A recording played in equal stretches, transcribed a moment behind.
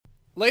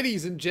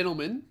Ladies and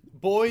gentlemen,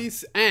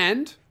 boys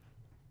and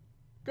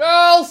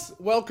girls,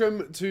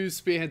 welcome to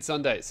Spearhead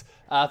Sundays.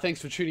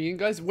 Thanks for tuning in,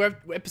 guys. We're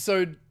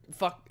episode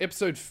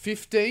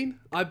 15,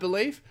 I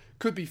believe.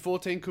 Could be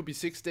 14, could be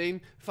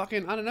 16.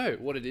 Fucking, I don't know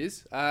what it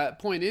is.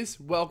 Point is,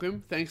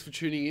 welcome. Thanks for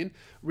tuning in.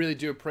 Really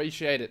do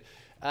appreciate it.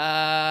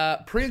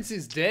 Prince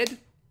is dead.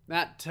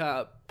 That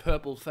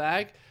purple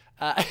fag.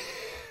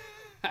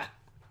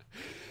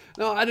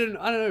 No, I don't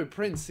know.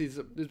 Prince,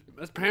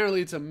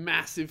 apparently it's a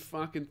massive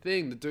fucking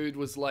thing. The dude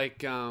was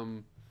like, I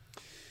don't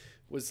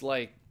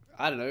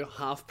know,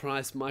 half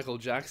price Michael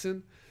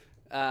Jackson.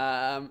 He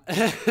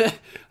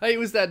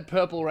was that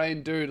Purple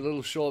Rain dude, a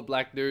little short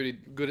black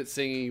dude, good at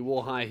singing, he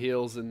wore high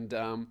heels, and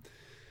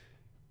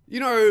you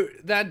know,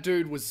 that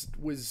dude was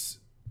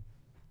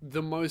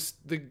the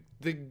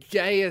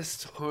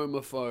gayest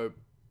homophobe.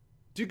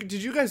 Did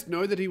you guys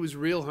know that he was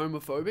real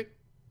homophobic?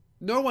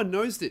 No one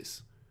knows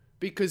this.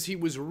 Because he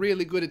was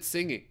really good at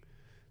singing.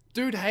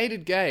 Dude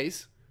hated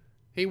gays.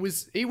 He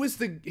was the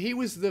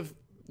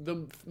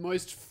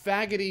most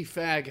faggoty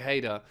fag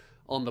hater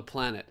on the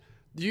planet.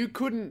 You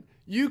couldn't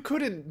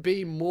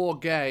be more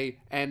gay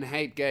and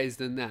hate gays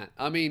than that.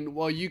 I mean,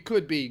 well, you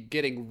could be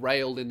getting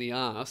railed in the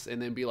ass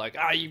and then be like,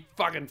 you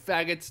fucking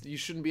faggots, you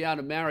shouldn't be able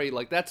to marry.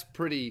 Like, that's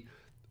pretty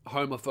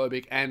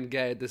homophobic and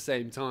gay at the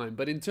same time.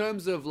 But in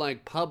terms of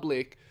like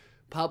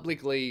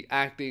publicly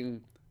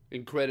acting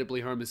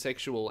incredibly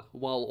homosexual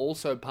while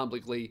also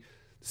publicly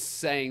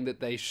saying that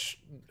they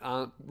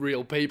aren't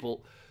real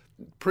people,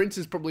 Prince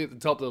is probably at the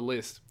top of the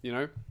list, you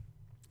know?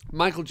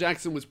 Michael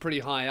Jackson was pretty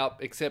high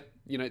up, except,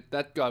 you know,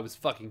 that guy was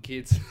fucking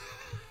kids.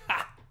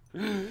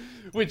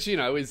 Which, you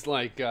know, is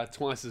like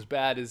twice as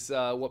bad as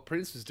what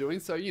Prince was doing.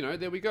 So, you know,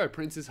 there we go.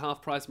 Prince is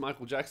half price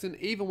Michael Jackson,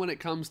 even when it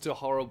comes to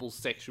horrible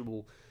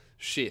sexual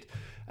shit.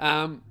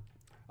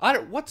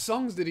 What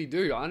songs did he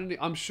do?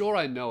 I'm sure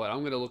I know it.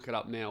 I'm going to look it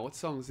up now. What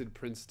songs did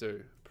Prince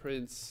do?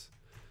 Prince.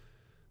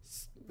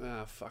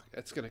 Fuck.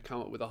 It's going to come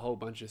up with a whole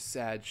bunch of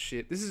sad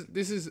shit.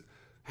 This is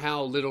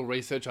how little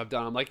research I've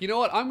done. I'm like, you know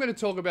what? I'm going to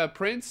talk about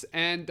Prince,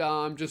 and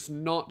I'm just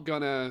not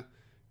going to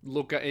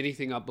look at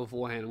anything up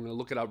beforehand. I'm going to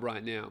look it up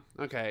right now.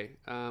 Okay.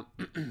 There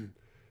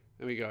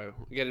we go.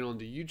 Getting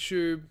onto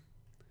YouTube.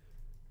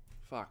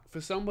 Fuck.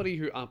 For somebody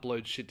who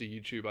uploads shit to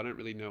YouTube, I don't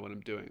really know what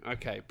I'm doing.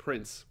 Okay,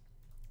 Prince.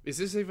 Is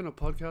this even a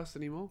podcast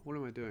anymore? What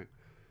am I doing?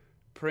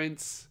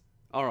 Prince.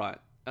 Alright.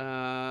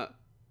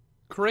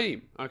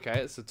 Cream. Okay,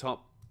 it's the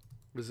top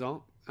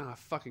result. I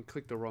fucking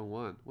clicked the wrong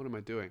one. What am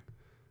I doing?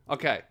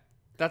 Okay.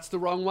 That's the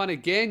wrong one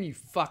again, you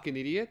fucking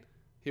idiot.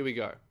 Here we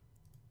go.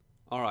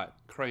 Alright,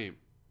 Cream.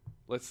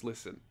 Let's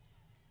listen.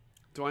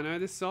 Do I know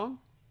this song?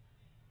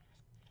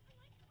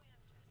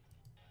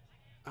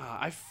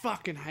 I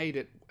fucking hate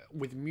it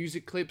with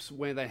music clips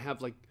where they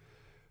have like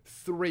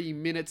 3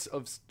 minutes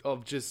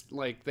of just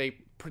like they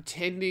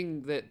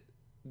pretending that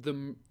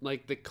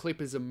the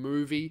clip is a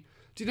movie.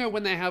 Do you know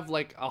when they have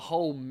like a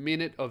whole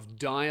minute of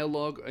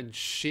dialogue and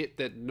shit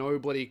that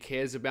nobody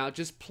cares about?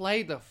 Just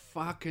play the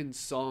fucking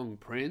song,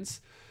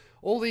 Prince.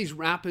 All these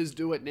rappers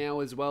do it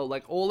now as well.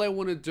 Like, all they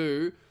want to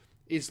do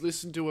is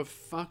listen to a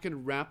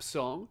fucking rap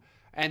song,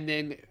 and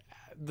then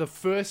the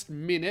first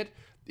minute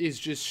is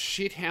just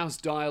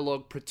shithouse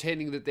dialogue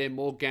pretending that they're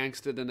more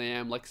gangster than they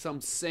am. Like some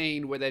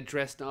scene where they're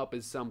dressed up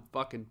as some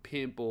fucking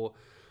pimp or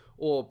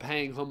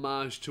paying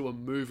homage to a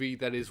movie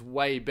that is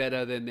way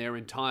better than their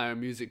entire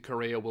music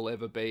career will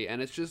ever be.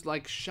 And it's just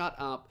like, shut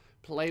up,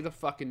 play the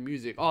fucking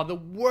music. Oh, the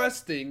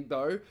worst thing,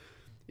 though,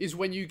 is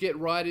when you get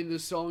right into the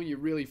song, you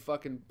really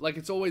fucking... Like,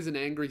 it's always an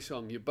angry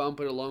song. You bump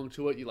it along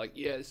to it, you're like,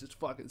 yeah, this is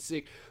fucking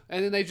sick.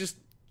 And then they just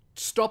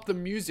stop the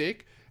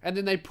music, and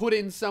then they put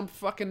in some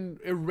fucking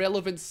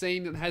irrelevant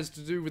scene that has to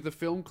do with the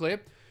film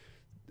clip.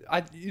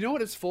 You know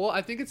what it's for?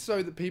 I think it's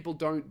so that people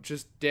don't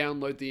just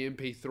download the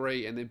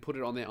MP3 and then put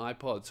it on their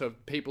iPod. So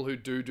people who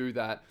do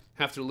that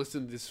have to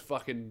listen to this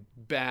fucking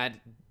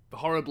bad,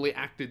 horribly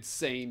acted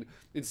scene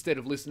instead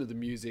of listen to the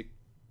music.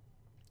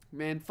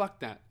 Man, fuck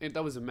that.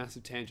 That was a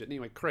massive tangent.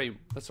 Anyway, Cream.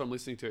 That's what I'm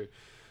listening to.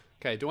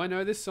 Okay, do I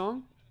know this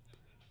song?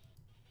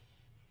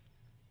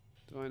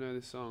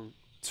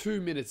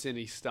 2 minutes in,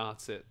 he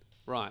starts it.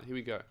 Right, here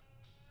we go.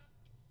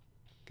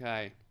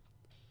 Okay.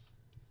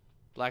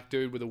 Black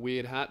dude with a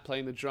weird hat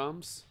playing the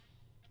drums.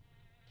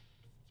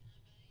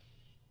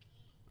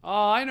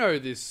 Oh, I know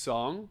this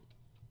song.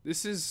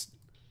 This is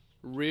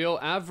Real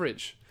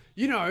Average.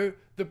 You know,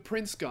 the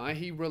Prince guy,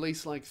 he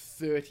released like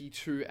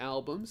 32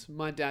 albums.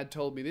 My dad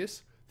told me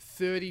this.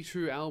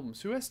 32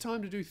 albums. Who has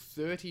time to do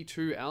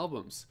 32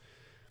 albums?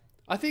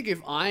 I think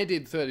if I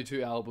did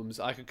 32 albums,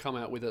 I could come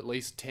out with at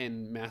least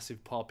 10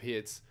 massive pop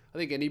hits. I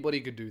think anybody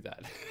could do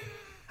that.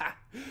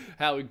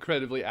 How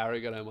incredibly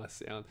arrogant I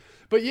must sound.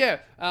 But yeah,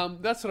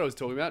 that's what I was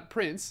talking about.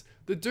 Prince,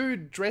 the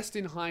dude dressed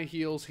in high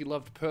heels, he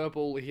loved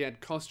purple, he had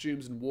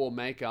costumes and wore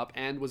makeup,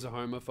 and was a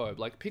homophobe.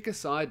 Like, pick a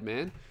side,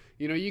 man.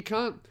 You know, you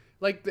can't...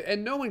 Like,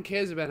 and no one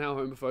cares about how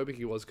homophobic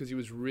he was because he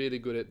was really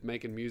good at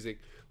making music.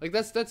 Like,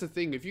 that's the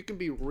thing. If you can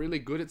be really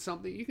good at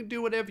something, you can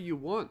do whatever you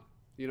want,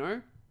 you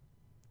know?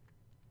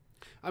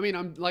 I mean,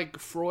 I'm like,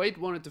 Freud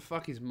wanted to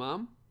fuck his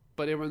mum,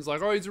 but everyone's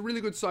like, oh, he's a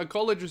really good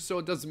psychologist, so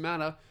it doesn't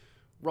matter.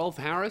 Rolf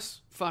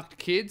Harris fucked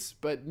kids,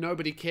 but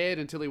nobody cared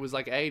until he was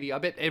like 80. I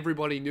bet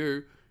everybody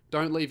knew,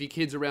 don't leave your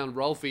kids around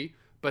Rolfie,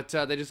 but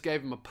they just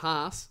gave him a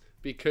pass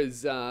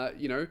because,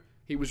 you know,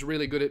 he was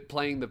really good at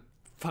playing the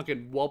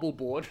fucking wobble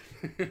board.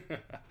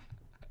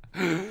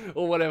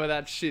 Or whatever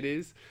that shit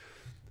is.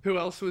 Who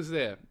else was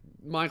there?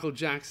 Michael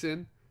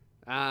Jackson.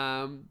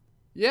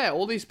 Yeah,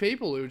 all these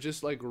people who are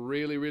just like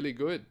really, really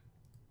good.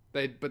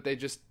 But they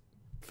just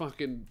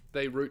fucking,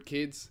 they root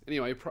kids.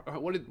 Anyway,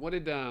 what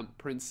did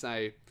Prince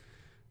say?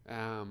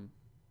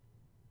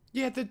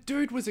 Yeah, the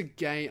dude was a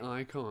gay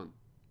icon.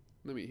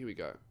 Here we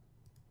go.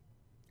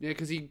 Yeah,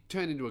 because he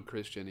turned into a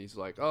Christian. He's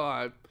like,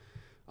 oh,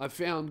 I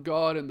found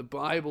God and the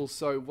Bible,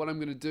 so what I'm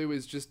going to do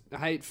is just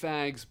hate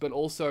fags, but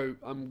also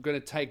I'm going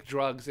to take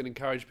drugs and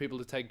encourage people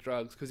to take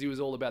drugs, because he was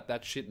all about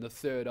that shit and the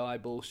third eye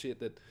bullshit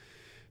that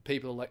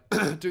people are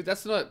like, dude,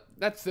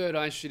 that third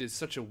eye shit is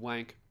such a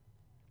wank.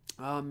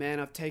 Oh man,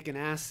 I've taken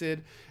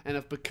acid and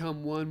I've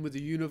become one with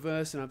the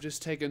universe, and I've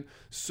just taken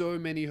so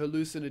many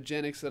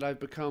hallucinogenics that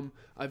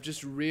I've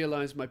just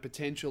realized my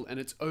potential, and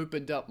it's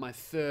opened up my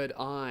third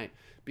eye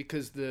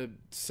because the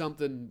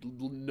something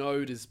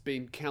node has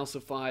been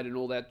calcified and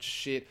all that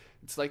shit.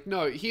 It's like,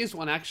 no, here's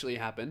what actually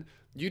happened.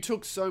 You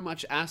took so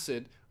much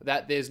acid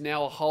that there's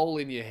now a hole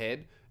in your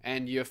head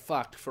and you're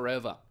fucked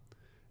forever.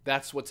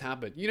 That's what's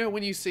happened. You know,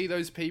 when you see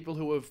those people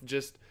who have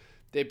just,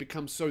 they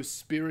become so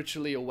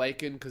spiritually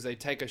awakened because they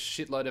take a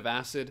shitload of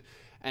acid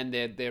and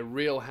they're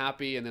real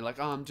happy and they're like,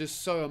 oh, I'm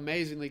just so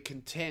amazingly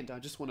content. I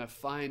just want to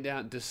find out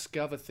and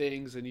discover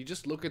things. And you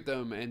just look at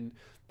them and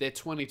they're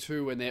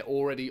 22 and they're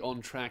already on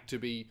track to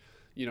be,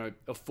 you know,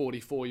 a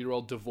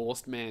 44-year-old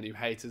divorced man who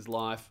hates his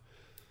life.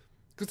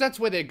 Because that's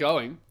where they're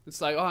going. It's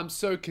like, oh, I'm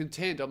so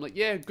content. I'm like,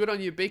 yeah, good on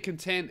you. Be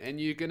content,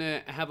 and you're going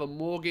to have a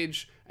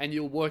mortgage and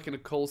you'll work in a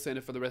call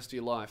center for the rest of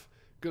your life.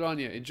 Good on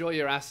you. Enjoy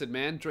your acid,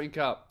 man. Drink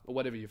up. Or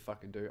whatever you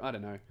fucking do. I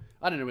don't know.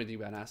 I don't know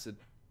anything about acid.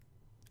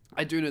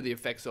 I do know the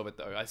effects of it,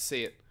 though. I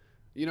see it.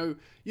 You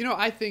know,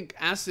 I think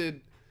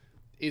acid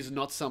is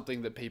not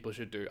something that people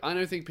should do. I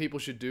don't think people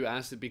should do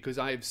acid because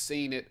I have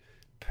seen it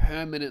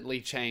permanently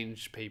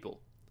change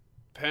people.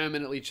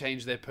 Permanently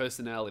change their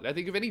personality. I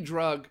think if any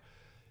drug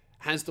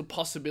has the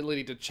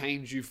possibility to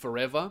change you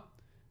forever,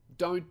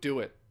 don't do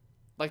it.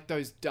 Like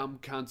those dumb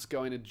cunts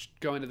going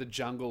to the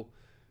jungle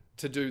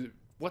to do,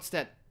 what's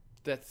that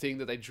thing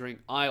that they drink?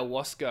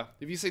 Ayahuasca.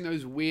 Have you seen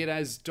those weird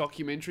ass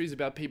documentaries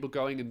about people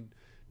going and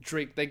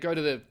drink? They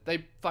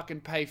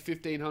fucking pay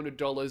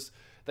 $1,500.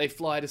 They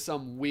fly to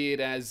some weird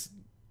ass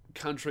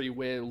country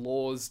where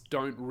laws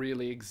don't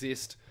really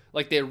exist.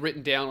 Like, they're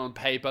written down on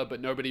paper, but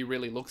nobody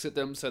really looks at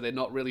them, so they're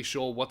not really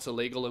sure what's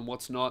illegal and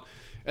what's not.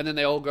 And then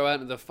they all go out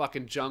into the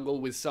fucking jungle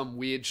with some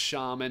weird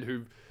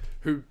shaman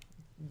who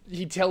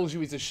he tells you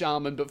he's a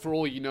shaman, but for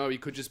all you know, he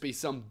could just be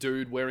some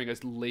dude wearing a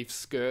leaf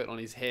skirt on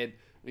his head.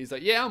 And he's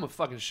like, yeah, I'm a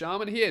fucking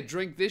shaman. Here,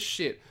 drink this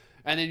shit.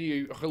 And then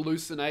you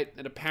hallucinate,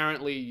 and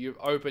apparently you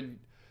open...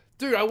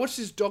 Dude, I watched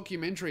this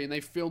documentary, and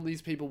they filmed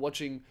these people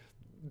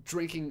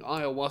drinking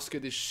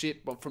ayahuasca, this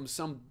shit, but from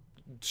some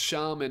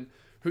shaman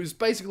who's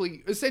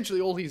essentially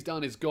all he's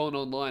done is gone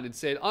online and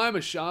said, I'm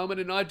a shaman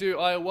and I do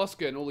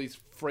ayahuasca, and all these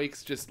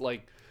freaks just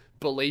like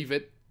believe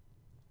it.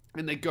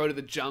 And they go to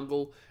the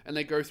jungle and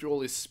they go through all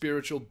this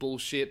spiritual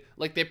bullshit.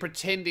 Like, they're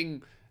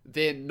pretending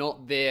they're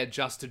not there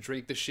just to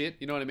drink the shit.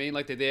 You know what I mean?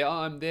 Like, they're there, oh,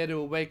 I'm there to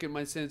awaken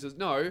my senses.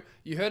 No,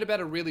 you heard about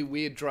a really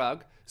weird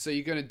drug, so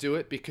you're going to do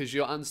it because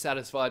you're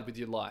unsatisfied with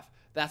your life.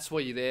 That's why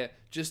you're there.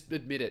 Just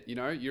admit it, you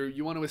know?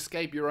 You want to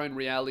escape your own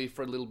reality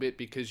for a little bit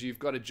because you've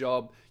got a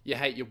job, you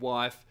hate your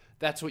wife.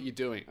 That's what you're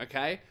doing,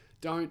 okay?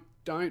 Don't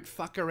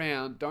fuck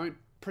around. Don't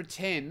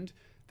pretend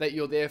that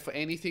you're there for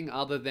anything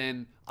other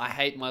than, I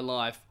hate my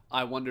life.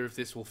 I wonder if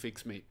this will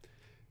fix me.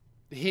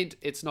 Hint,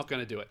 it's not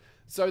going to do it.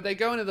 So they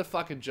go into the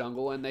fucking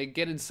jungle and they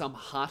get in some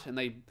hut and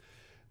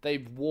they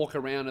walk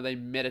around and they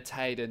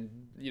meditate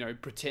and, you know,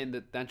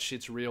 pretend that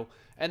shit's real.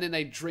 And then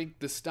they drink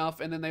the stuff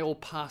and then they all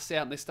pass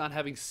out and they start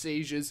having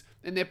seizures.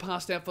 And they're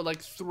passed out for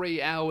like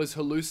 3 hours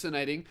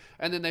hallucinating.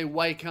 And then they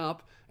wake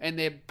up and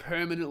they're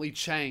permanently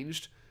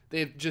changed.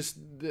 They've just,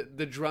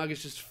 the drug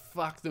has just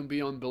fucked them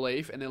beyond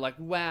belief. And they're like,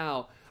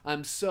 wow,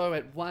 I'm so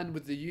at one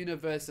with the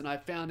universe and I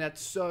found out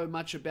so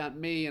much about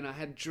me and I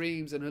had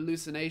dreams and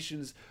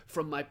hallucinations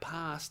from my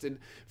past and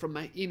from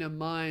my inner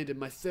mind and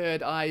my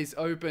third eye is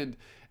opened.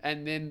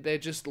 And then they're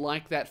just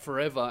like that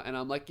forever. And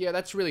I'm like, yeah,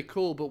 that's really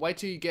cool. But wait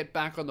till you get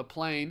back on the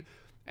plane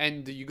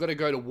and you got to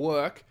go to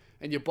work.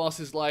 And your boss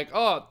is like,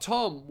 oh,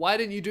 Tom, why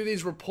didn't you do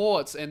these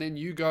reports? And then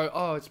you go,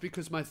 oh, it's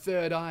because my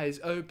third eye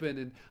is open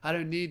and I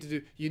don't need to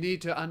do... You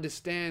need to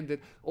understand that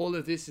all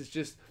of this is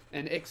just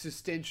an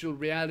existential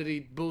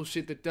reality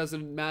bullshit that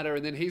doesn't matter.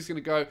 And then he's going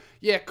to go,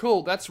 yeah,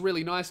 cool, that's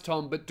really nice,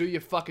 Tom, but do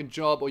your fucking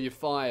job or you're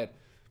fired.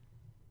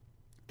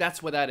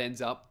 That's where that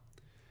ends up.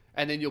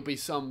 And then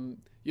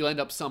you'll end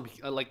up some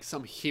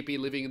hippie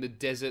living in the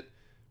desert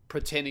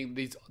pretending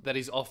that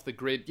he's off the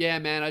grid. Yeah,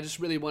 man, I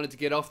just really wanted to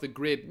get off the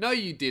grid. No,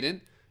 you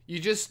didn't. You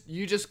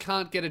just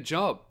can't get a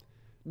job.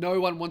 No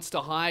one wants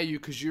to hire you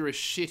because you're a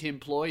shit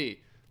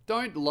employee.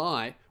 Don't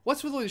lie.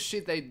 What's with all this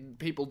shit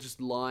people just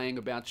lying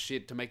about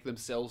shit to make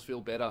themselves feel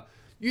better?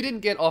 You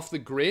didn't get off the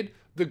grid.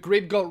 The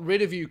grid got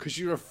rid of you because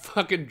you're a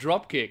fucking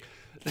dropkick.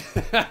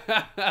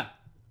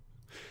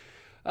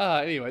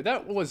 Anyway,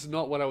 that was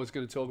not what I was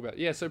going to talk about.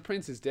 Yeah, so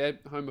Prince is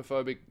dead.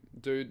 Homophobic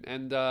dude.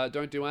 And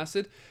don't do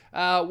acid.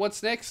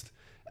 What's next?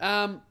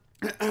 I'm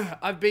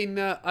going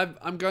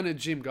to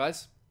gym,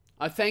 guys.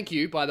 I thank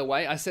you, by the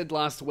way. I said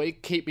last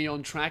week, keep me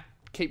on track.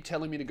 Keep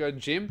telling me to go to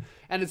gym.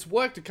 And it's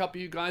worked. A couple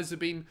of you guys have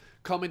been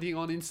commenting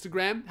on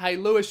Instagram. Hey,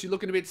 Lewis, you're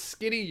looking a bit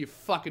skinny, you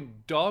fucking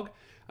dog.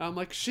 And I'm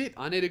like, shit,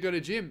 I need to go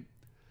to gym.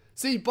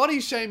 See,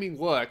 body shaming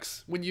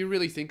works when you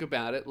really think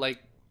about it. Like,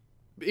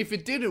 if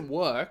it didn't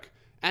work,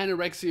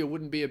 anorexia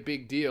wouldn't be a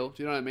big deal.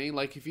 Do you know what I mean?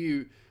 Like,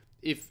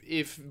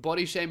 if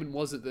body shaming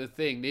wasn't the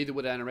thing, neither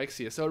would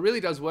anorexia. So it really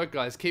does work,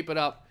 guys. Keep it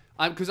up.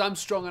 Because I'm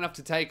strong enough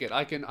to take it.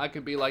 I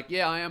can be like,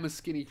 yeah, I am a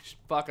skinny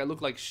fuck. I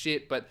look like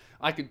shit, but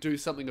I can do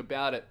something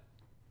about it.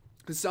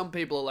 Because some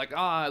people are like,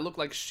 I look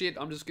like shit.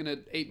 I'm just going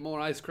to eat more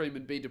ice cream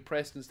and be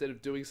depressed instead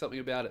of doing something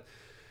about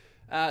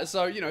it.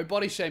 So,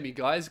 body shaming,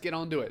 guys. Get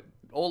onto it.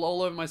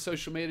 All over my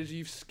social media,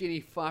 you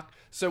skinny fuck.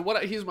 So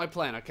here's my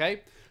plan,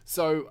 okay?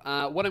 So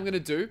what I'm going to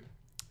do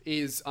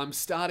is I'm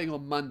starting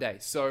on Monday.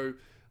 So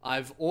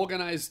I've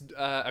organized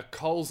a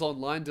Coles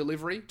online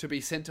delivery to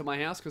be sent to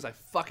my house because I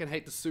fucking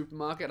hate the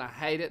supermarket. I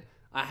hate it.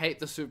 I hate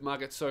the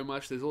supermarket so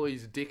much. There's all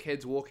these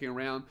dickheads walking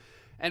around.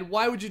 And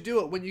why would you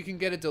do it when you can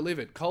get it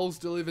delivered? Coles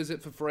delivers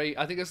it for free.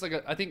 I think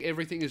I think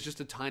everything is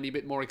just a tiny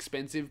bit more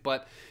expensive,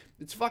 but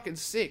it's fucking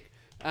sick.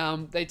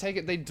 They take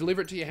it, they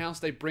deliver it to your house,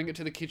 they bring it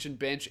to the kitchen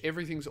bench.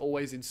 Everything's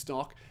always in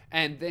stock.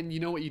 And then you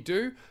know what you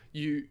do?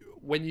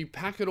 When you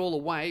pack it all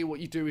away,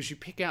 what you do is you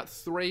pick out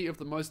 3 of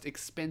the most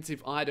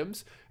expensive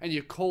items and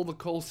you call the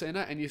call center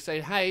and you say,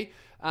 hey,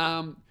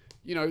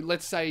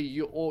 let's say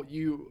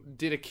you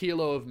did a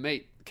kilo of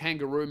meat,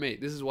 kangaroo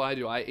meat. This is what I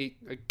do. I eat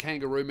a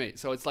kangaroo meat.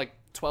 So it's like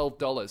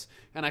 $12.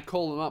 And I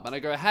call them up and I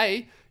go,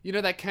 hey, you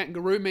know that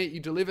kangaroo meat you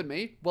delivered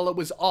me? Well, it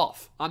was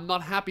off. I'm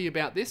not happy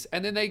about this.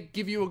 And then they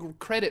give you a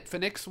credit for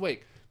next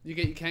week. You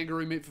get your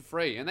kangaroo meat for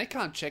free. And they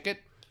can't check it.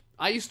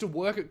 I used to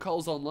work at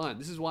Coles Online.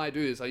 This is why I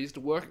do this. I used to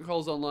work at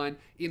Coles Online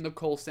in the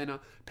call center.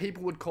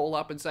 People would call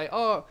up and say,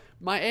 oh,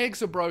 my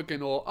eggs are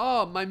broken, or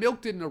oh, my milk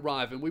didn't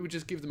arrive. And we would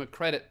just give them a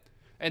credit.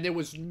 And there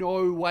was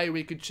no way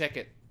we could check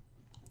it.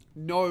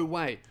 No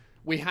way.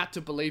 We had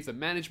to believe them.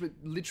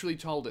 Management literally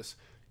told us,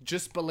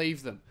 just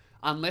believe them.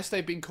 Unless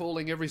they've been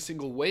calling every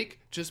single week,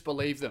 just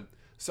believe them.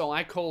 So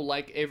I call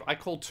I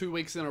call 2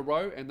 weeks in a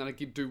row, and then I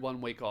do 1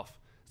 week off.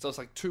 So it's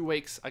like 2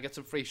 weeks, I get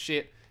some free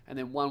shit, and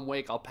then 1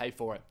 week I'll pay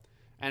for it.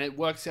 And it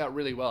works out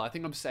really well. I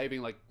think I'm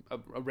saving like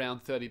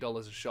around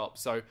 $30 a shop.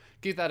 So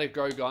give that a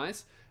go,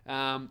 guys.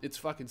 It's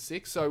fucking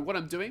sick. So what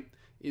I'm doing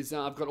is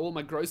I've got all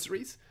my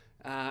groceries.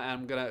 So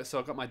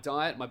I've got my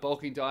diet, my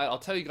bulking diet. I'll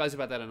tell you guys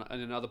about that in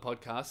another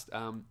podcast.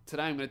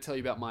 Today I'm going to tell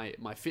you about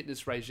my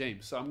fitness regime.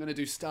 So I'm going to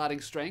do starting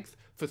strength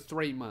for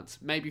 3 months,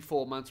 maybe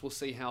 4 months. We'll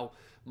see how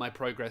my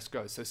progress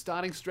goes. So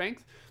starting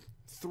strength,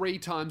 3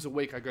 times a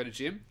week I go to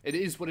gym. It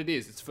is what it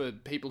is. It's for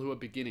people who are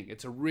beginning.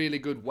 It's a really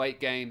good weight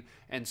gain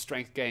and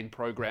strength gain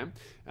program.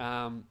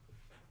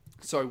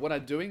 So what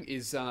I'm doing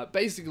is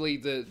basically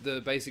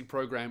the basic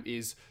program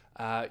is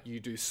you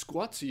do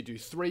squats. You do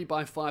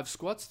 3x5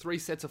 squats, 3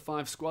 sets of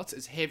 5 squats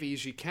as heavy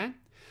as you can.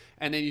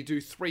 And then you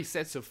do 3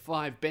 sets of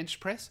 5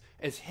 bench press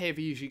as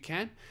heavy as you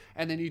can.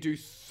 And then you do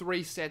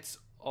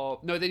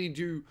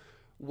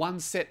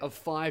 1 set of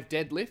 5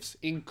 deadlifts,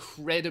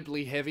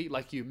 incredibly heavy,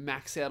 like you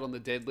max out on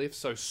the deadlift,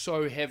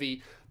 so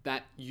heavy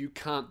that you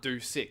can't do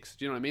 6.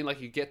 Do you know what I mean?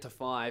 Like you get to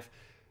 5,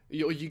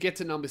 you get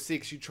to number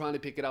 6, you're trying to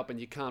pick it up and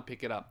you can't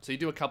pick it up. So you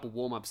do a couple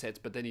warm-up sets,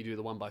 but then you do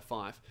the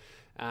 1x5.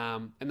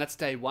 And that's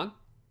day 1.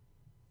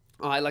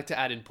 I like to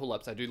add in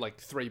pull-ups. I do like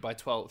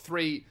 3x12,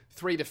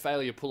 3 to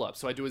failure pull-ups.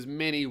 So I do as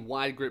many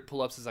wide grip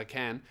pull-ups as I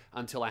can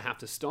until I have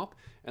to stop.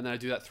 And then I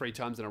do that 3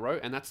 times in a row.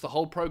 And that's the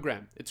whole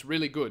program. It's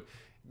really good.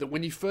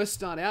 When you first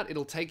start out,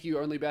 it'll take you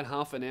only about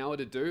half an hour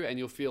to do, and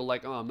you'll feel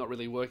like, oh, I'm not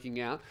really working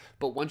out.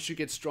 But once you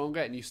get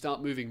stronger and you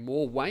start moving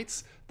more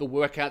weights, the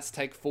workouts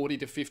take 40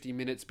 to 50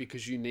 minutes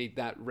because you need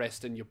that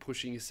rest and you're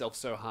pushing yourself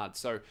so hard.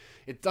 So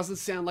it doesn't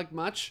sound like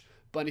much,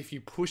 but if you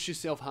push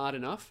yourself hard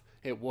enough,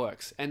 it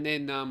works. And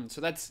then,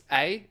 so that's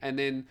A, and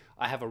then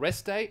I have a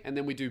rest day, and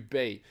then we do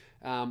B.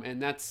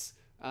 And that's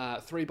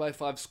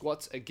 3x5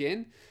 squats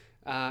again,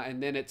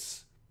 and then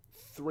it's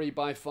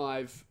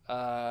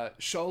 3x5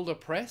 shoulder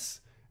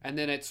press, and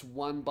then it's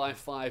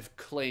 1x5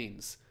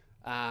 cleans.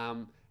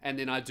 And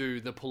then I do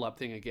the pull-up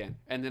thing again.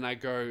 And then I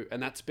go,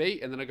 and that's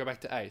B, and then I go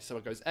back to A. So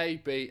it goes A,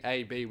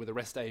 B, with a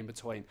rest day in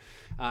between.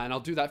 And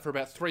I'll do that for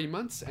about 3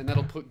 months, and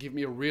that'll give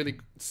me a really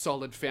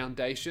solid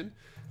foundation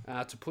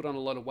to put on a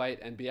lot of weight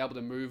and be able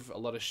to move a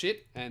lot of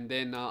shit. And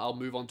then I'll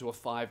move on to a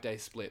 5-day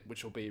split,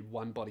 which will be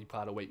 1 body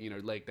part a week,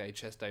 leg day,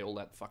 chest day, all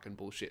that fucking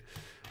bullshit.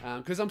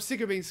 Because I'm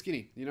sick of being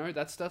skinny,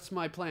 that's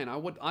my plan. I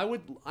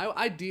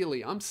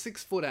ideally, I'm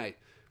 6'8".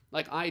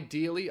 Like,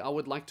 ideally, I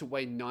would like to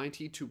weigh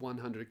 90 to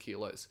 100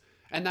 kilos.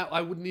 And that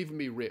I wouldn't even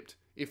be ripped.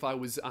 If I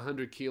was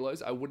 100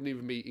 kilos, I wouldn't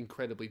even be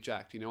incredibly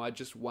jacked. You know, I'd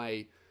just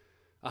weigh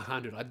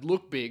 100. I'd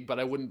look big, but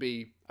I wouldn't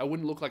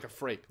look like a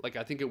freak. Like,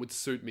 I think it would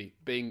suit me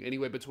being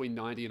anywhere between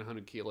 90 and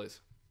 100 kilos.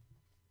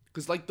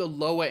 Because, like, the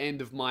lower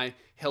end of my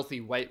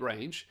healthy weight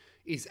range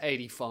is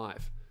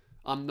 85.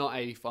 I'm not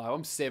 85.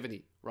 I'm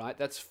 70, right?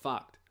 That's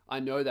fucked. I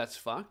know that's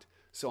fucked.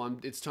 So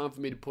it's time for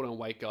me to put on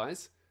weight,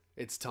 guys.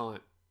 It's time.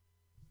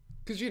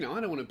 Because, you know, I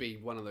don't want to be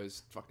one of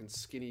those fucking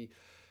skinny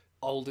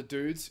older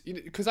dudes.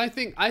 Because I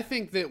think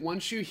that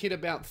once you hit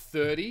about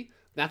 30,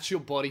 that's your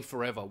body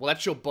forever. Well,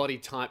 that's your body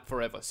type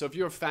forever. So if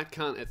you're a fat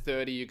cunt at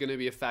 30, you're going to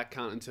be a fat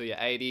cunt until you're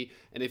 80.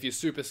 And if you're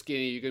super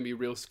skinny, you're going to be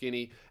real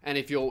skinny. And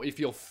if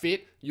you're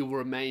fit, you'll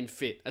remain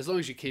fit. As long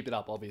as you keep it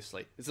up,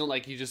 obviously. It's not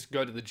like you just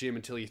go to the gym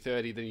until you're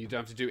 30, then you don't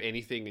have to do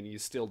anything and you're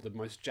still the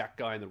most jacked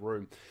guy in the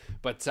room.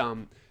 But,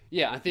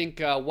 yeah, I think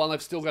while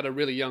I've still got a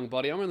really young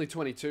body, I'm only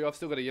 22, I've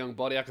still got a young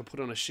body, I could put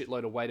on a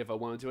shitload of weight if I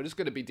wanted to. I just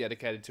got to be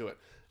dedicated to it.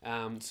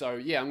 So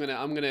yeah,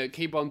 I'm gonna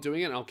keep on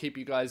doing it, and I'll keep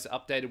you guys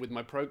updated with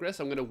my progress.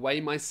 I'm gonna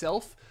weigh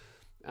myself.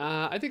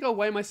 I think I'll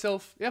weigh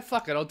myself. Yeah,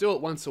 fuck it, I'll do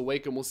it once a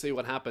week, and we'll see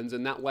what happens.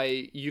 And that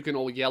way, you can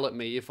all yell at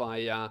me if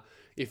I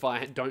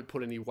don't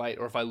put any weight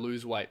or if I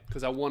lose weight,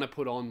 because I want to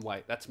put on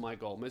weight. That's my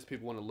goal. Most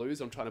people want to lose.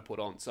 I'm trying to put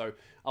on. So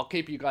I'll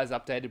keep you guys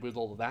updated with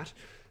all of that.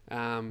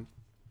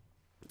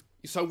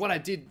 So what I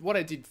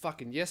did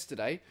fucking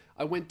yesterday,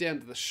 I went down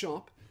to the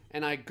shop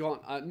and I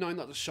got, no,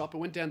 not the shop, I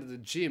went down to the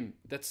gym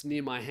that's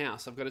near my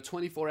house. I've got a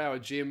 24-hour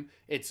gym.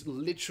 It's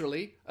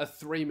literally a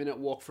 3-minute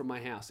walk from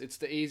my house. It's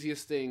the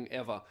easiest thing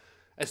ever.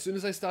 As soon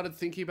as I started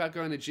thinking about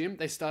going to the gym,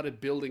 they started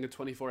building a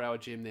 24-hour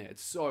gym there.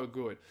 It's so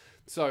good.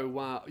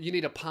 So you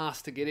need a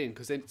pass to get in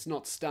because it's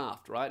not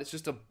staffed, right? It's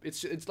just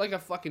it's like a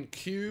fucking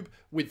cube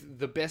with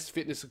the best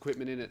fitness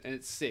equipment in it, and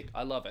it's sick.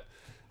 I love it.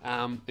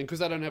 And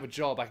because I don't have a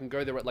job, I can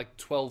go there at like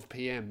 12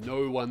 p.m.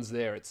 No one's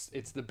there. It's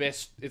the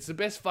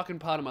best fucking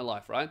part of my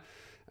life, right?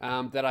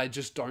 That I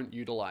just don't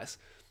utilize.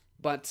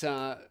 But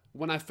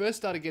when I first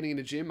started getting in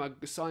the gym, I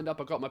signed up,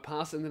 I got my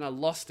pass, and then I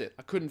lost it.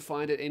 I couldn't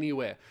find it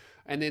anywhere.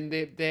 And then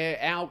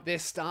their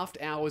staffed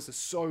hours are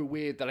so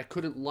weird that I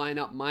couldn't line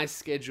up my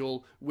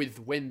schedule with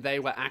when they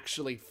were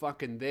actually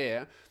fucking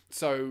there.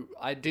 So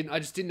I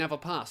just didn't have a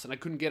pass, and I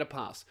couldn't get a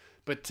pass.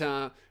 But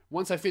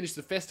once I finished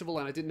the festival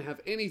and I didn't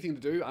have anything to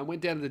do, I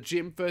went down to the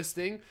gym first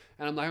thing,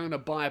 and I'm like, I'm going to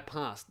buy a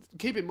pass.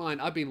 Keep in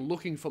mind, I've been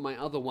looking for my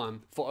other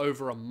one for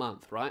over a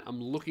month, right?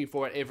 I'm looking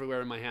for it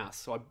everywhere in my house.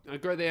 So I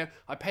go there,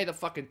 I pay the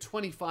fucking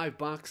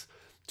 $25,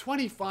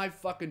 $25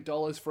 fucking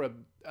dollars for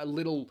a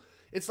little,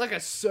 it's like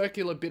a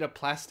circular bit of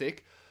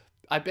plastic.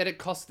 I bet it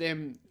cost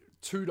them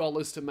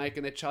 $2 to make,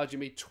 and they're charging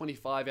me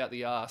 $25 out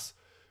the ass,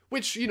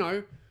 which, you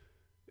know,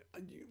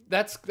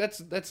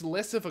 that's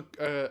less of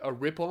a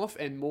rip-off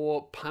and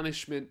more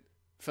punishment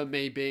for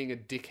me being a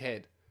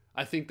dickhead.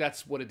 I think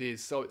that's what it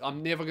is. So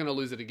I'm never going to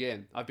lose it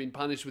again. I've been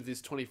punished with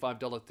this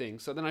 $25 thing.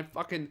 So then I'm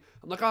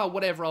like, oh,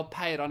 whatever, I'll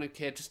pay it. I don't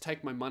care. Just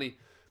take my money.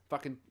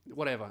 Fucking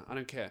whatever. I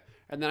don't care.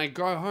 And then I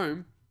go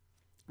home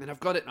and I've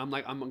got it. I'm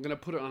like, I'm going to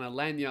put it on a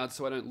lanyard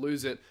so I don't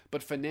lose it.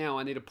 But for now,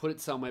 I need to put it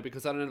somewhere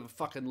because I don't have a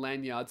fucking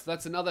lanyard. So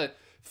that's another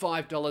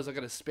 $5 I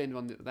got to spend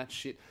on that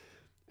shit.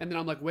 And then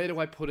I'm like, where do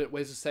I put it?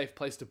 Where's a safe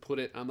place to put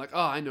it? I'm like,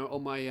 oh, I know,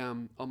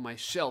 on my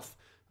shelf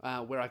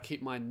where I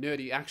keep my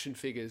nerdy action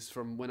figures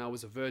from when I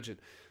was a virgin.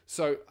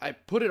 So I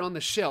put it on the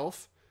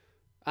shelf,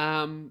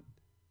 and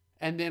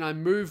then I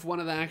move one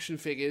of the action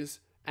figures,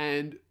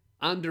 and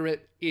under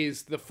it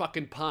is the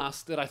fucking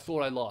pass that I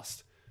thought I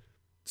lost.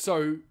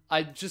 So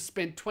I just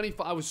spent $25.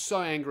 I was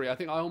so angry. I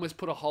think I almost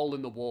put a hole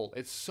in the wall.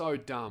 It's so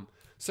dumb.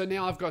 So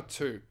now I've got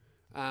 2.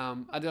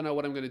 I don't know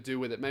what I'm going to do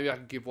with it. Maybe I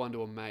could give one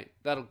to a mate.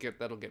 That'll get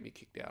me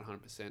kicked out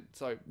 100%.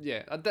 So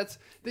yeah,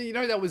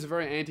 that was a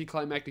very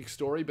anticlimactic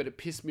story, but it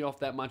pissed me off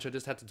that much I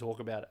just had to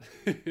talk about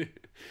it.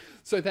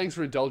 So thanks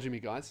for indulging me,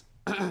 guys.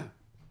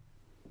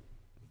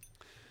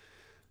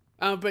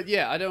 But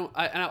yeah, you know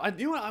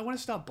what? I want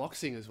to start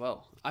boxing as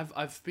well.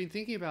 I've been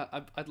thinking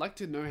about, I'd like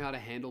to know how to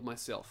handle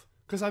myself,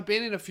 because I've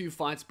been in a few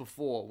fights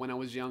before when I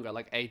was younger,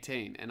 like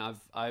 18, and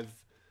I've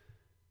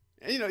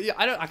you know, yeah,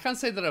 I can't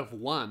say that I've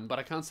won, but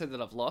I can't say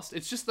that I've lost.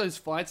 It's just those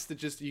fights that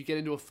just, you get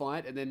into a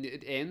fight and then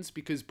it ends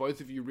because both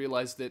of you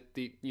realize that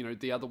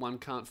the other one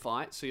can't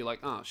fight. So you're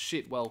like, oh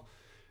shit, well,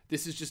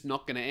 this is just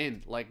not going to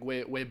end. Like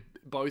we're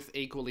both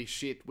equally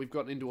shit. We've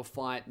gotten into a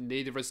fight.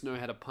 Neither of us know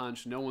how to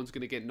punch. No one's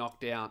going to get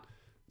knocked out.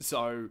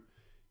 So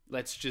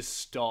let's just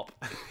stop.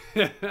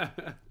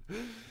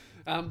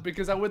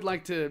 Because I would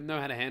like to know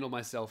how to handle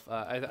myself.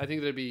 I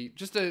think that'd be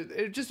just a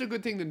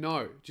good thing to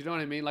know. Do you know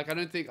what I mean? Like, I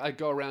don't think I'd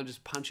go around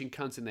just punching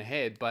cunts in the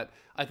head, but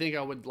I think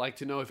I would like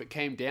to know if it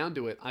came down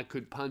to it, I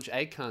could punch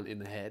a cunt in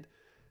the head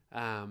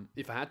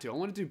if I had to. I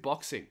want to do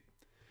boxing,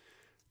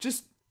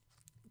 just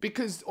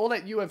because all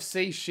that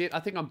UFC shit. I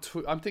think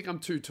I'm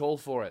too tall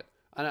for it.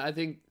 And I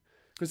think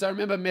because I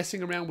remember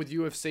messing around with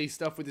UFC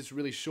stuff with this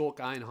really short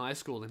guy in high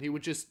school, and he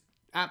would just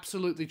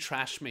absolutely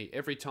trash me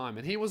every time,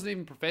 and he wasn't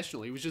even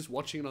professional. He was just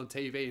watching it on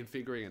TV and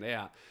figuring it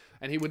out,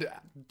 and he would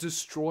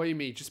destroy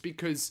me just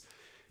because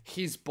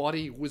his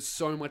body was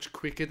so much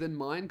quicker than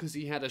mine, because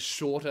he had a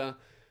shorter,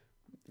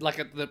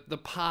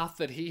 the path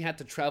that he had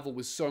to travel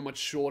was so much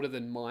shorter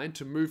than mine.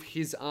 To move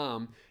his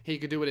arm, he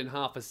could do it in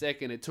half a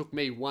second. It took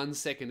me 1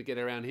 second to get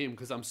around him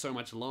because I'm so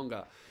much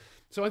longer.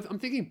 So I'm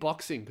thinking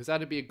boxing, because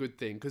that'd be a good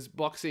thing, because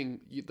boxing,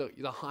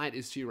 the height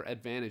is to your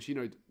advantage. You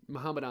know,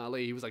 Muhammad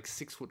Ali, he was like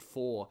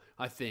 6'4",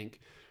 I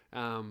think.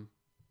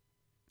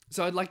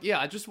 So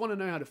I just want to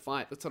know how to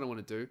fight. That's what I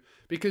want to do.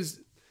 Because,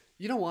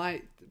 you know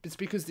why? It's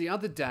because the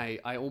other day,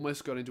 I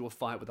almost got into a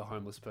fight with a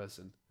homeless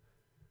person.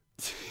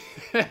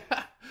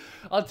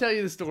 I'll tell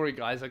you the story,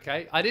 guys,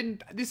 okay?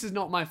 This is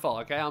not my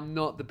fault, okay? I'm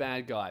not the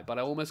bad guy, but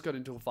I almost got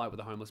into a fight with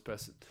a homeless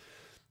person.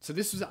 So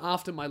this was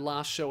after my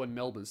last show in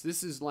Melbourne. So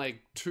this is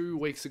like 2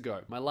 weeks ago.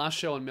 My last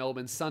show in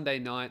Melbourne, Sunday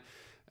night.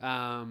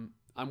 I'm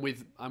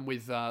with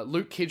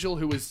Luke Kidgel,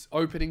 who was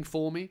opening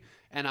for me,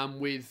 and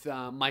I'm with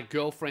my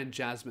girlfriend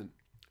Jasmine,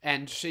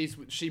 and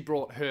she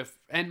brought her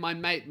and my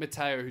mate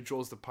Mateo, who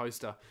draws the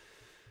poster.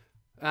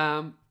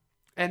 And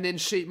then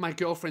my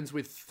girlfriend's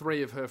with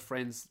 3 of her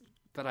friends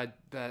that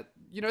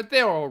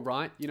they're all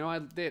right. You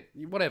know, they're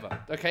whatever.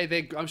 Okay,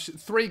 they're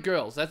 3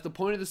 girls. That's the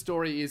point of the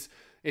story. Is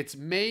it's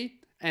me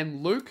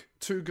and Luke,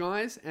 2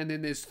 guys, and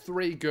then there's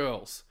 3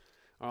 girls.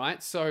 All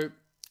right, so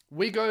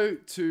we go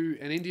to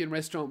an Indian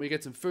restaurant, we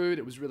get some food,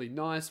 it was really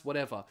nice,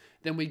 whatever.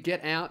 Then we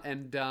get out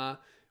and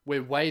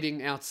we're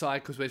waiting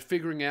outside because we're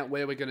figuring out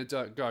where we're going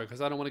to go,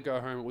 because I don't want to go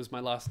home. It was my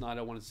last night,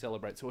 I wanted to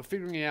celebrate. So we're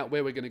figuring out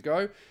where we're going to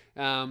go.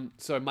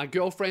 So my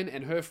girlfriend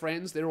and her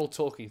friends, they're all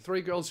talking.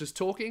 3 girls just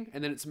talking,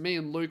 and then it's me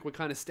and Luke, we're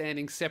kind of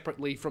standing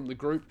separately from the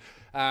group,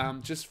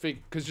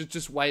 because you're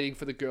just waiting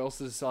for the girls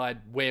to decide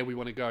where we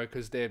want to go,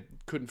 because they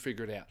couldn't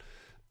figure it out.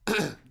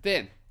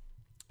 Then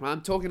I'm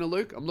talking to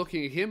Luke, I'm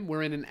looking at him,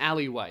 we're in an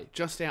alleyway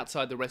just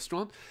outside the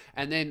restaurant,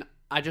 and then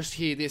I just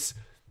hear this,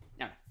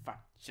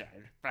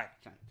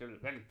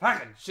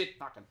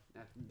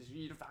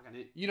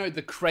 you know,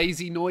 the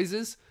crazy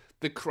noises,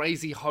 the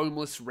crazy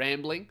homeless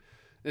rambling.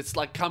 It's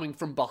like coming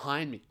from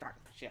behind me.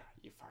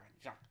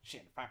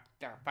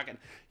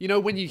 You know,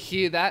 when you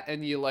hear that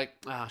and you're like,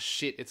 ah,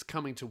 shit, it's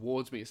coming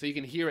towards me. So you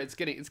can hear it, it's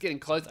getting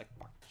close, like,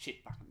 shit,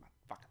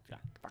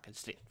 fucking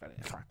shit,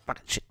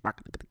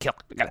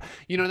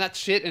 you know, that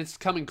shit, and it's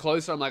coming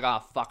closer. I'm like, ah,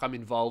 fuck, I'm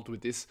involved with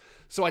this.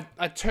 So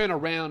I turn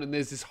around and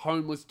there's this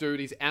homeless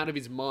dude, he's out of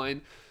his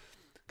mind.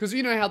 Because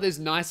you know how there's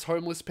nice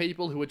homeless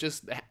people who are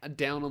just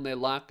down on their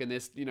luck, and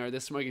they're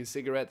smoking a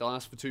cigarette, they'll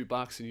ask for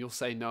 $2 and you'll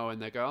say no,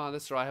 and they go, oh,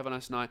 that's right, have a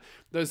nice night.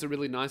 Those are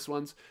really nice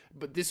ones.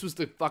 But this was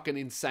the fucking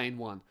insane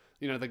one.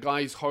 You know, the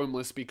guy is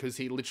homeless because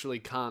he literally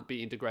can't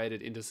be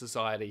integrated into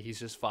society. He's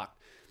just fucked.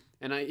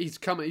 And he's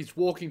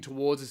walking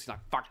towards us, he's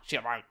like, fuck,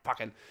 shit, right,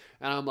 fucking.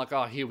 And I'm like,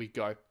 oh, here we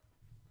go.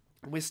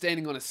 And we're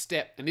standing on a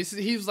step, and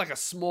he was like a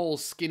small,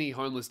 skinny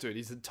homeless dude.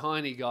 He's a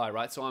tiny guy,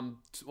 right? So I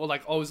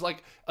was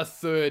like a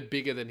third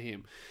bigger than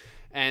him.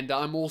 And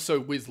I'm also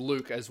with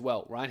Luke as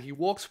well, right? He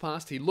walks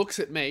past, he looks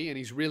at me, and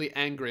he's really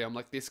angry. I'm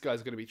like, this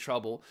guy's going to be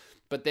trouble.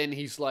 But then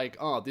he's like,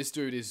 oh, this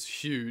dude is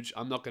huge.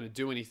 I'm not going to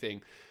do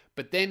anything.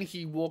 But then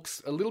he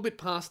walks a little bit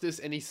past us,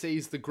 and he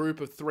sees the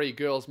group of 3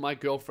 girls, my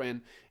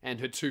girlfriend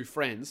and her 2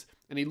 friends.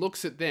 And he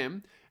looks at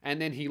them,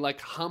 and then he like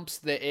humps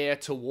the air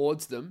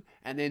towards them,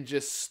 and then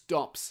just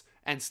stops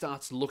and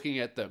starts looking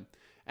at them.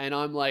 And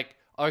I'm like,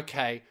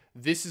 okay,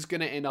 this is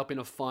going to end up in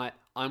a fight.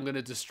 I'm going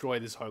to destroy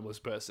this homeless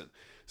person.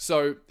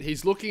 So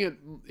he's looking at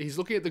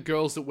the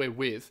girls that we're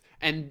with,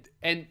 and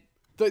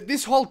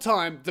this whole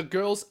time the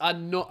girls are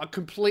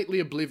completely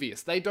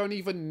oblivious. They don't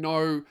even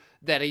know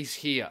that he's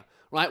here.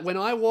 Right? When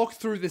I walk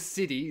through the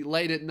city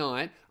late at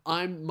night,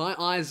 my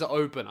eyes are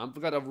open. I've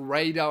got a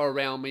radar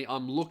around me.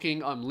 I'm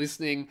looking, I'm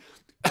listening.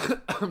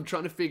 I'm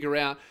trying to figure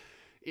out,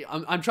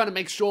 I'm trying to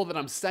make sure that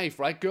I'm safe,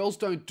 right? Girls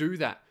don't do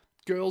that.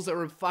 Girls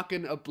are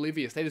fucking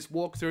oblivious. They just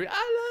walk through,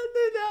 I'm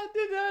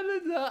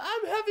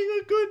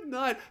having a good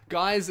night.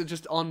 Guys are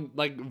just on,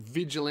 like,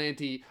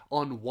 vigilante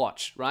on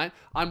watch, right?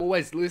 I'm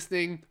always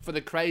listening for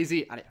the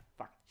crazy,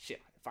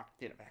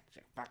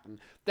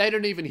 they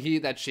don't even hear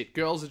that shit.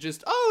 Girls are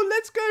just, oh,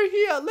 let's go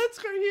here.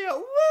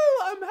 Woo,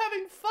 I'm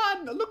having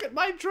fun. Look at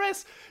my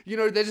dress. You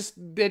know,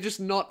 they're just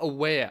not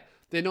aware.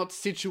 They're not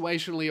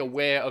situationally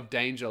aware of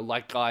danger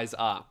like guys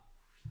are.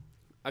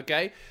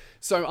 Okay?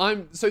 So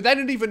they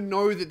don't even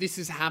know that this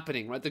is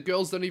happening, right? The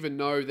girls don't even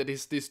know that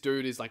this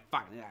dude is like,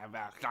 fuck,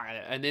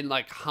 and then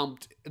like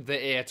humped the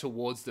air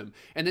towards them.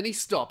 And then he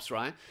stops,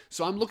 right?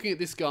 So I'm looking at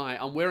this guy,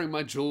 I'm wearing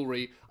my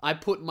jewelry, I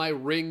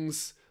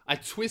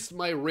twist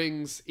my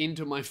rings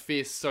into my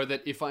fist so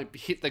that if I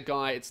hit the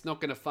guy, it's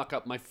not going to fuck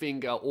up my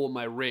finger or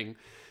my ring.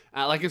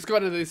 Like, it's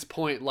gotten to this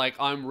point, like,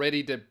 I'm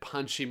ready to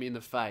punch him in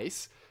the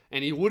face.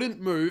 And he wouldn't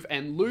move,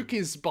 and Luke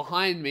is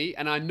behind me,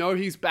 and I know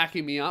he's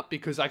backing me up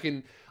because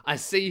I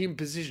see him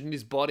position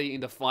his body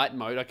into fight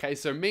mode, okay?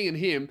 So me and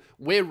him,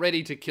 we're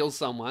ready to kill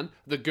someone.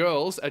 The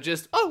girls are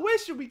just, oh, where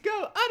should we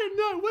go? I don't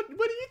know. What do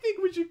you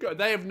think we should go?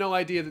 They have no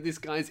idea that this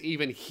guy's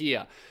even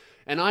here.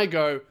 And I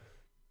go,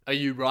 are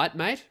you right,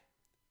 mate?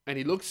 And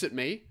he looks at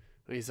me,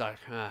 and he's like,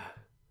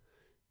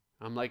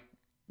 I'm like,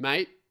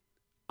 mate,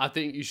 I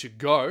think you should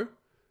go.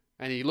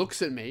 And he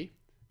looks at me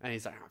and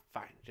he's like, oh,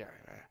 fine.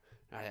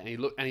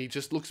 And he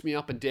just looks me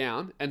up and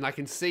down, and I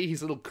can see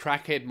his little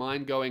crackhead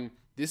mind going,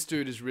 this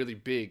dude is really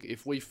big.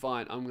 If we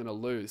fight, I'm going to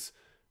lose.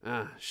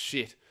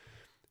 Shit.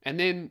 And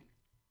then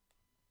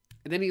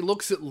he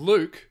looks at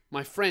Luke,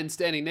 my friend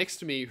standing next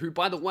to me, who,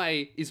 by the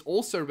way, is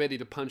also ready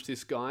to punch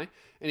this guy.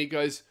 And he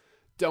goes,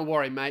 don't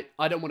worry, mate.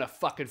 I don't want to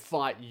fucking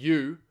fight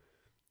you.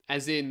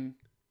 As in,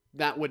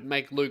 that would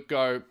make Luke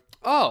go,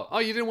 oh,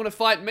 you didn't want to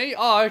fight me?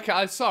 Oh, okay,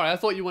 I'm sorry, I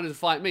thought you wanted to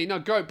fight me. No,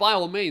 go, by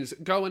all means,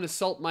 go and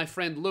assault my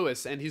friend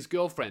Lewis and his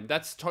girlfriend.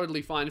 That's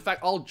totally fine. In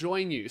fact, I'll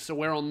join you, so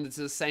we're on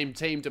the same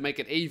team to make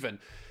it even.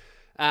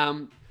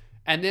 And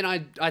then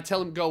I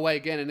tell him go away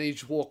again, and he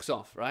just walks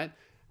off, right?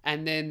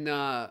 And then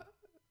and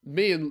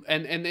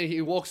then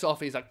he walks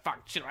off, and he's like,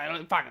 fuck, shit,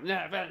 I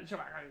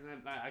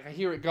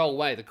hear it go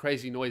away, the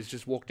crazy noise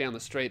just walk down the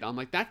street. I'm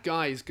like, that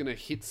guy is gonna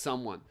hit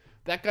someone.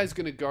 That guy's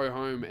going to go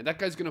home, and that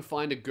guy's going to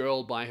find a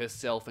girl by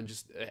herself and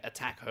just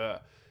attack her.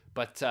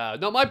 But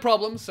not my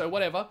problem, so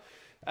whatever.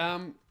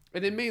 And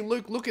then me and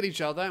Luke look at each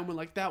other, and we're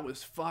like, that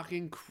was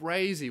fucking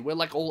crazy. We're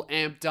like all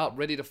amped up,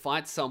 ready to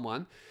fight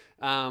someone.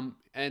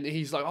 And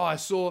he's like, oh, I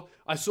saw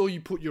you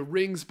put your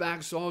rings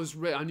back, so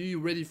I knew you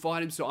were ready to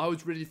fight him, so I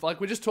was ready to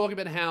fight. We're just talking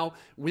about how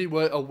we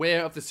were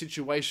aware of the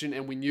situation,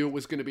 and we knew it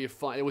was going to be a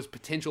fight. It was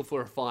potential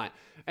for a fight.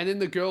 And then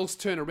the girls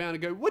turn around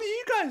and go, what are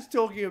you guys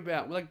talking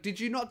about? We're like, did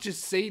you not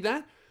just see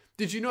that?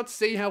 Did you not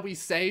see how we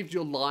saved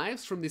your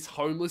lives from this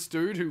homeless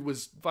dude who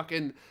was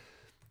fucking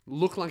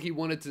looked like he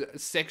wanted to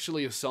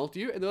sexually assault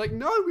you? And they're like,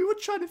 no, we were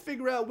trying to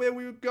figure out where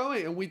we were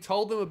going. And we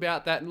told them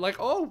about that, and like,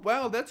 oh,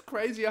 wow, that's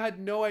crazy. I had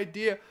no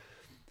idea.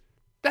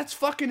 That's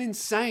fucking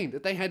insane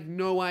that they had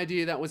no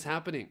idea that was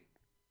happening.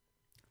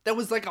 There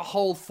was like a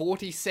whole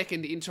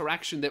 40-second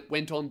interaction that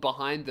went on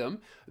behind them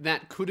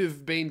that could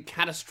have been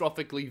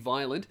catastrophically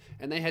violent,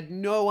 and they had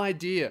no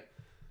idea.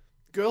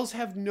 Girls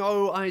have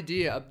no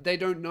idea. They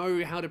don't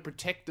know how to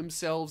protect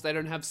themselves. They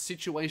don't have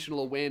situational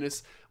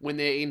awareness when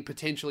they're in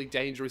potentially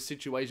dangerous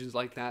situations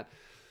like that.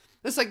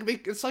 It's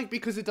like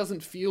because it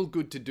doesn't feel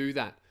good to do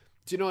that.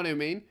 Do you know what I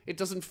mean? It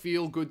doesn't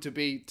feel good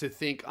to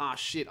think,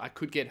 shit, I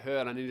could get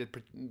hurt. I need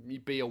to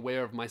be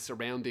aware of my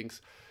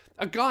surroundings.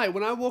 A guy,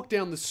 when I walk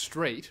down the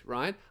street,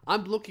 right,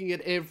 I'm looking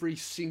at every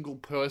single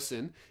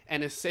person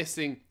and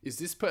assessing, is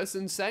this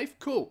person safe?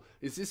 Cool.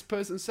 Is this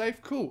person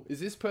safe? Cool. Is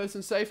this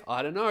person safe?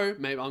 I don't know.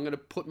 Maybe I'm going to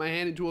put my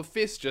hand into a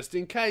fist just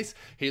in case.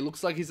 He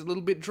looks like he's a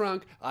little bit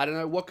drunk. I don't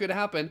know what could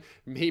happen.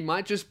 He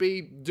might just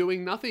be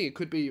doing nothing. It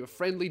could be a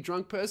friendly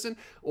drunk person,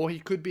 or he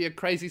could be a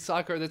crazy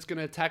psycho that's going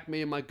to attack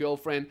me and my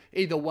girlfriend.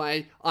 Either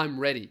way, I'm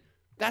ready.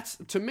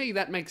 To me,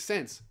 that makes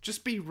sense.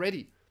 Just be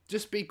ready.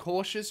 Just be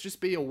cautious. Just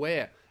be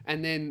aware.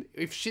 And then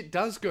if shit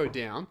does go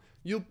down,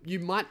 you'll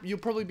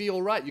probably be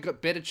all right. You got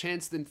better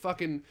chance than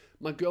fucking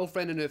my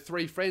girlfriend and her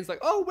 3 friends. Like,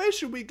 oh, where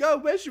should we go?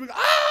 Where should we go?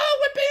 Oh,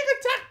 we're being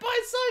attacked by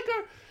a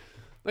psycho.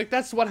 Like,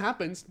 that's what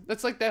happens.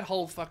 That's like that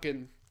whole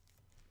fucking.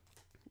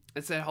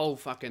 It's that whole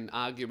fucking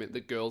argument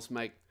that girls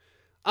make.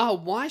 Oh,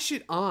 why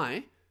should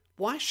I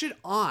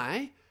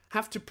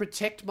have to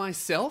protect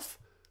myself?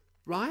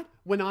 Right?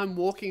 When I'm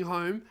walking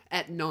home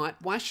at night,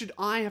 why should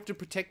I have to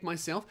protect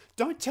myself?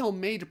 Don't tell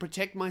me to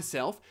protect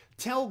myself.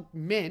 Tell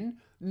men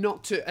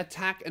not to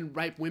attack and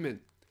rape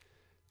women.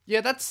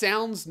 Yeah, that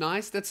sounds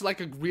nice. That's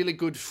like a really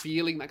good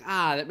feeling. Like,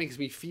 that makes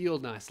me feel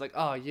nice. Like,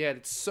 oh yeah,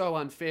 it's so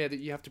unfair that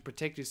you have to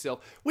protect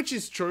yourself. Which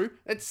is true.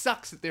 It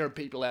sucks that there are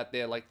people out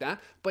there like that.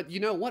 But you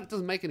know what? It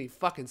doesn't make any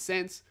fucking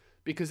sense.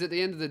 Because at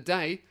the end of the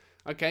day,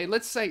 okay,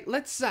 let's say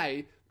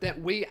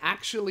that we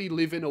actually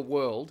live in a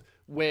world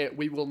where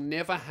we will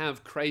never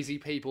have crazy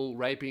people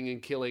raping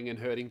and killing and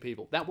hurting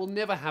people. That will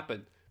never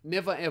happen.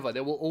 Never ever.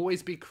 There will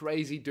always be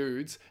crazy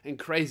dudes and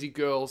crazy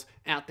girls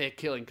out there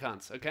killing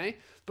cunts, okay?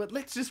 But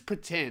let's just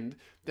pretend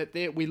that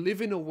we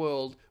live in a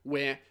world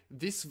where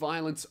this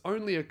violence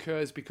only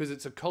occurs because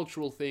it's a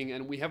cultural thing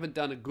and we haven't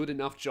done a good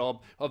enough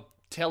job of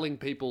telling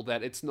people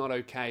that it's not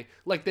okay.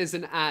 Like there's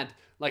an ad,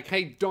 like,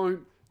 hey,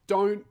 don't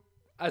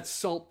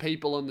assault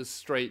people on the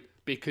street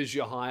because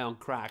you're high on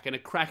crack. And a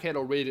crackhead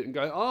will read it and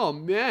go, oh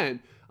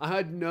man, I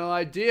had no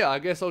idea. I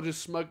guess I'll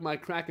just smoke my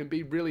crack and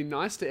be really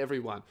nice to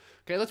everyone.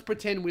 Okay, let's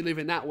pretend we live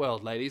in that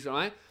world, ladies, all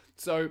right?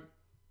 So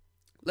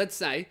let's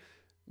say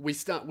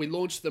we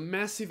launch the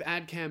massive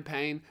ad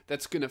campaign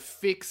that's going to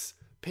fix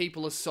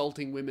people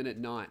assaulting women at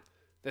night.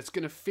 That's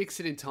going to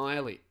fix it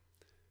entirely.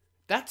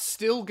 That's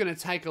still going to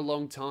take a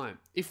long time.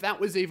 If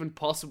that was even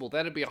possible,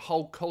 that'd be a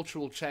whole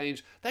cultural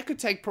change. That could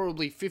take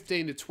probably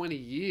 15 to 20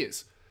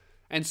 years.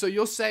 And so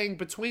you're saying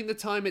between the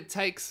time it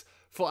takes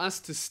for us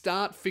to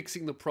start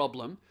fixing the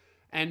problem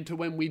and to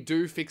when we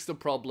do fix the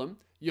problem,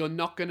 you're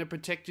not going to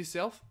protect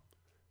yourself?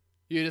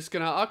 You're just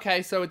going to,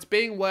 okay, so it's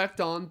being worked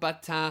on,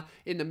 but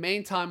in the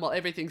meantime, while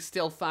everything's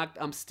still fucked,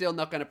 I'm still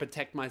not going to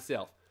protect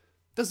myself.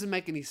 Doesn't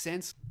make any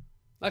sense.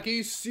 Like, are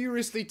you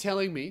seriously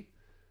telling me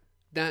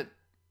that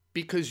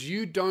because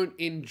you don't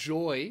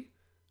enjoy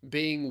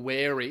being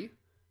wary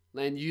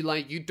and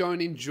you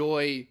don't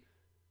enjoy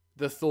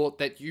the thought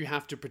that you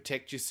have to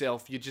protect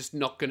yourself. You're just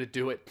not going to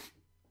do it.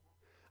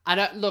 I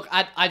don't look.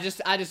 I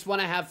just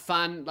want to have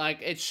fun. Like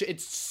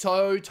it's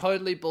so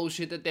totally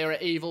bullshit that there are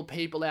evil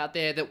people out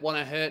there that want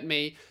to hurt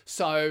me.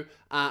 So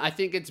I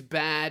think it's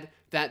bad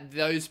that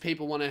those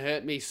people want to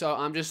hurt me. So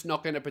I'm just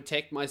not going to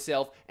protect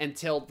myself and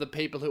tell the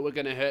people who are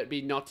going to hurt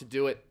me not to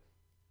do it.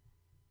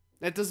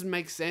 That doesn't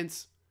make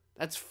sense.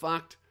 That's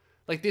fucked.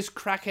 Like this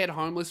crackhead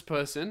homeless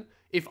person.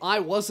 If I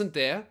wasn't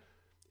there,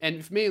 and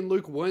if me and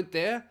Luke weren't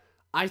there,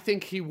 I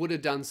think he would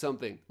have done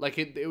something. Like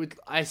it would,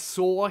 I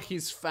saw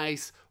his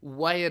face,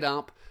 weigh it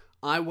up.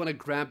 I want to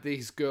grab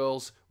these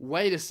girls.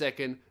 Wait a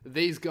second.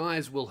 These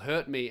guys will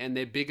hurt me and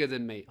they're bigger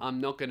than me.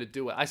 I'm not going to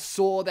do it. I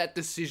saw that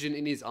decision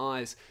in his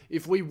eyes.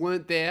 If we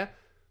weren't there,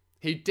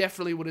 he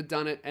definitely would have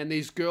done it. And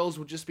these girls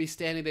would just be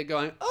standing there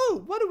going,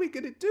 oh, what are we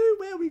going to do?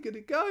 Where are we going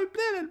to go?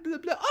 Blah, blah, blah,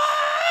 blah.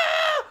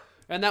 Ah!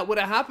 And that would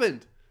have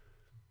happened.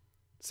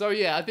 So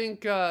yeah, I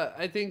think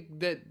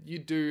that you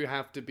do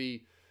have to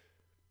be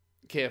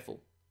careful,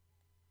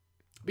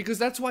 because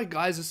that's why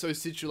guys are so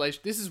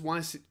this is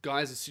why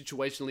guys are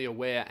situationally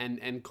aware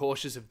and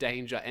cautious of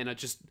danger and are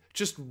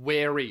just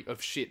wary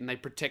of shit, and they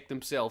protect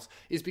themselves,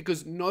 is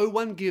because no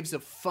one gives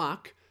a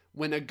fuck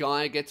when a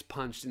guy gets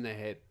punched in the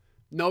head.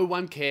 No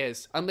one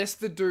cares unless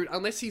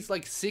he's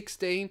like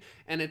 16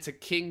 and it's a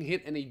king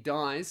hit and he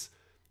dies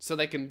so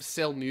they can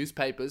sell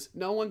newspapers.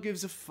 No one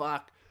gives a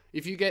fuck.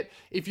 If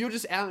you're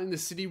just out in the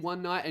city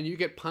one night and you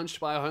get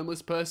punched by a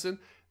homeless person,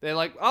 they're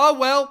like, oh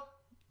well,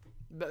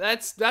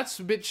 that's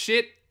a bit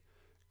shit.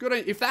 Good.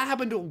 If that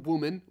happened to a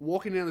woman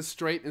walking down the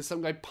street and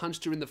some guy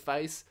punched her in the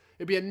face,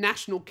 it'd be a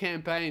national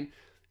campaign.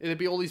 It'd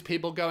be all these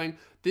people going,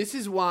 this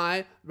is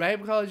why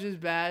rape culture is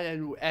bad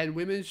and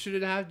women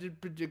shouldn't have to,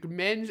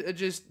 men are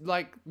just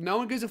like, no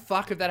one gives a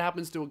fuck if that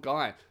happens to a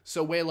guy.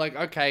 So we're like,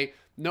 okay,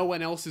 no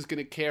one else is going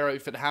to care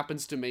if it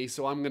happens to me,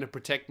 so I'm going to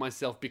protect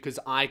myself because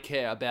I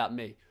care about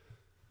me.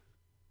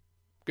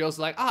 Girls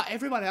are like, oh,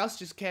 everyone else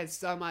just cares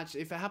so much.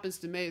 If it happens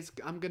to me,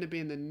 I'm going to be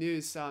in the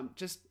news. So it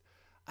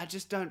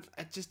just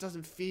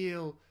doesn't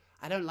feel,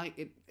 I don't like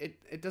it.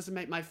 It doesn't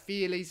make my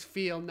feelies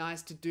feel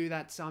nice to do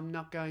that. So I'm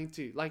not going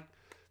to. Like,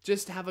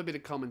 just have a bit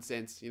of common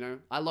sense, you know?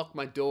 I lock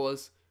my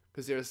doors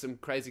because there are some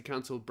crazy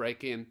cunts who'll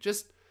break in.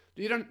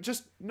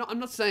 I'm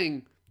not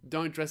saying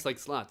don't dress like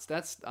sluts.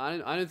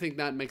 I don't think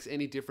that makes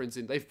any difference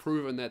they've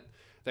proven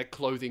that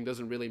clothing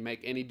doesn't really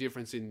make any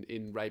difference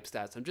in rape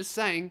stats. I'm just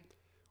saying,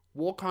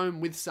 walk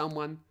home with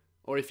someone,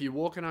 or if you're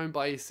walking home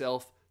by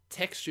yourself,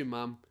 text your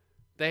mum.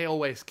 They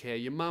always care.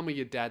 Your mum or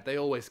your dad, they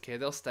always care.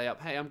 They'll stay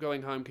up. Hey, I'm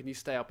going home. Can you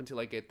stay up until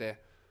I get there?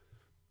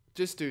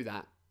 Just do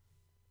that.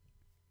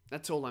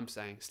 That's all I'm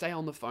saying. Stay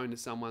on the phone to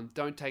someone.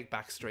 Don't take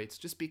back streets.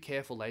 Just be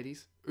careful,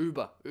 ladies.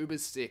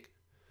 Uber's sick.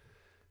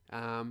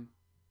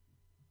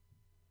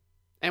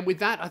 And with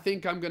that, I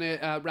think I'm going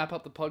to wrap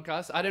up the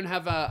podcast.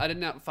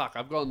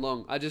 I've gone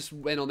long. I just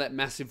went on that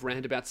massive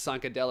rant about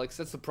psychedelics.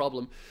 That's the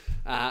problem.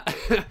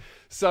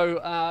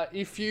 So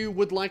if you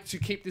would like to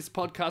keep this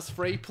podcast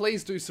free,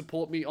 please do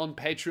support me on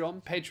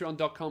Patreon,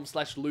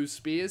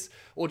 patreon.com/LouSpears,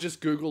 or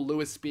just Google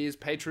Lewis Spears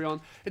Patreon.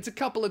 It's a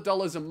couple of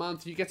dollars a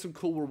month. You get some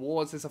cool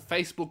rewards. There's a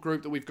Facebook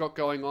group that we've got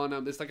going on.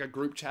 There's like a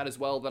group chat as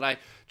well that I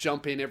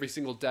jump in every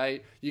single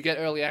day. You get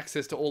early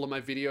access to all of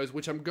my videos,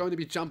 which I'm going to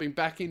be jumping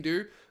back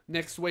into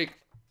next week.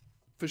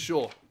 For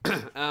sure.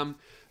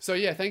 So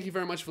yeah, thank you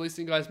very much for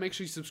listening, guys. Make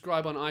sure you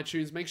subscribe on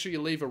iTunes. Make sure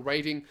you leave a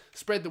rating.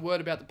 Spread the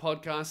word about the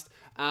podcast.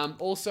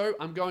 Also,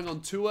 I'm going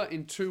on tour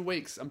in 2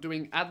 weeks. I'm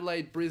doing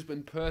Adelaide,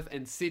 Brisbane, Perth,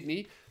 and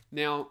Sydney.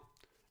 Now,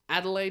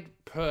 Adelaide,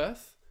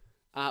 Perth,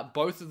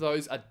 both of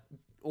those are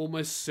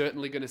almost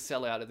certainly going to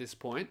sell out at this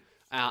point.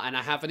 And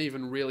I haven't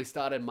even really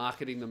started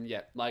marketing them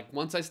yet. Like,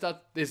 once I start,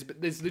 there's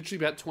literally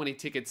about 20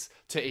 tickets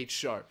to each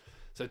show.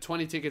 So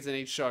 20 tickets in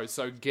each show.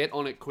 So get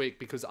on it quick,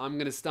 because I'm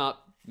going to start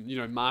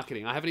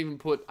marketing. I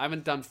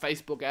haven't done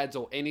Facebook ads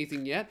or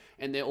anything yet,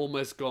 and they're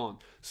almost gone.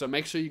 So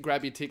make sure you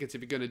grab your tickets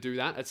if you're going to do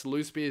that. It's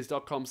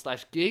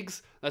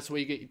louspears.com/gigs. That's where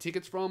you get your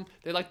tickets from.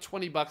 They're like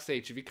 $20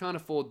 each. If you can't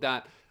afford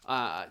that,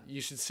 you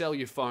should sell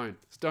your phone.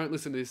 So don't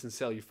listen to this and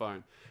sell your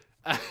phone.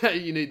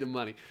 You need the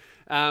money.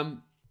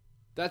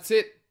 That's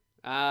it.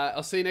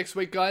 I'll see you next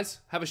week, guys.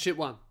 Have a shit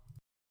one.